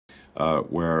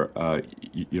where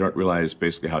you don't realize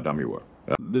basically how dumb you were.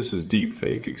 This is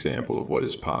deepfake example of what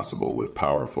is possible with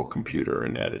powerful computer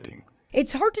and editing.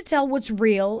 It's hard to tell what's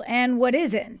real and what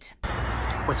isn't.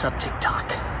 What's up,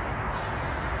 TikTok?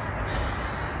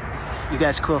 You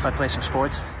guys cool if I play some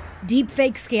sports?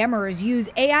 Deepfake scammers use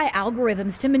AI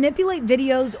algorithms to manipulate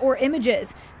videos or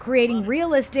images, creating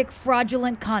realistic,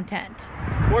 fraudulent content.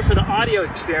 More for the audio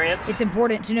experience. It's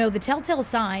important to know the telltale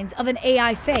signs of an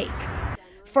AI fake.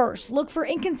 First, look for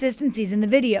inconsistencies in the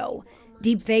video.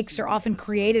 Deepfakes are often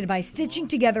created by stitching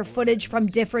together footage from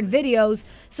different videos,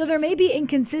 so there may be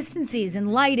inconsistencies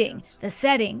in lighting, the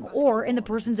setting, or in the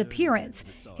person's appearance.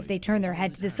 If they turn their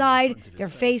head to the side, their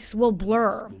face will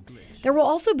blur. There will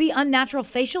also be unnatural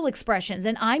facial expressions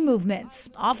and eye movements.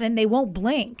 Often they won't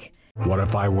blink. What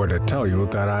if I were to tell you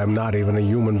that I'm not even a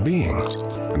human being,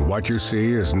 and what you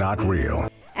see is not real?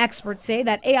 Experts say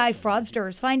that AI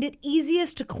fraudsters find it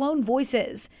easiest to clone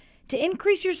voices. To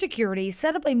increase your security,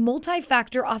 set up a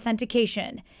multi-factor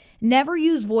authentication. Never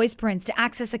use voice prints to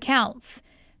access accounts.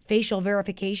 Facial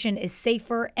verification is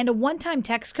safer, and a one-time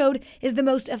text code is the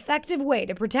most effective way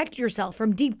to protect yourself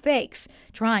from deepfakes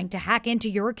trying to hack into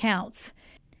your accounts.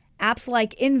 Apps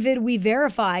like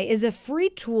InVidWeVerify is a free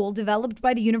tool developed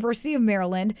by the University of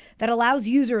Maryland that allows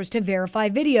users to verify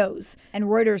videos. And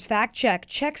Reuters Fact Check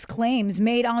checks claims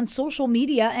made on social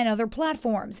media and other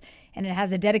platforms. And it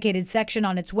has a dedicated section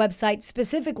on its website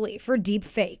specifically for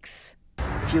deepfakes.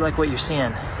 If you like what you're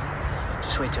seeing,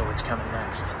 just wait till what's coming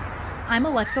next. I'm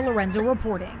Alexa Lorenzo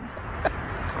reporting.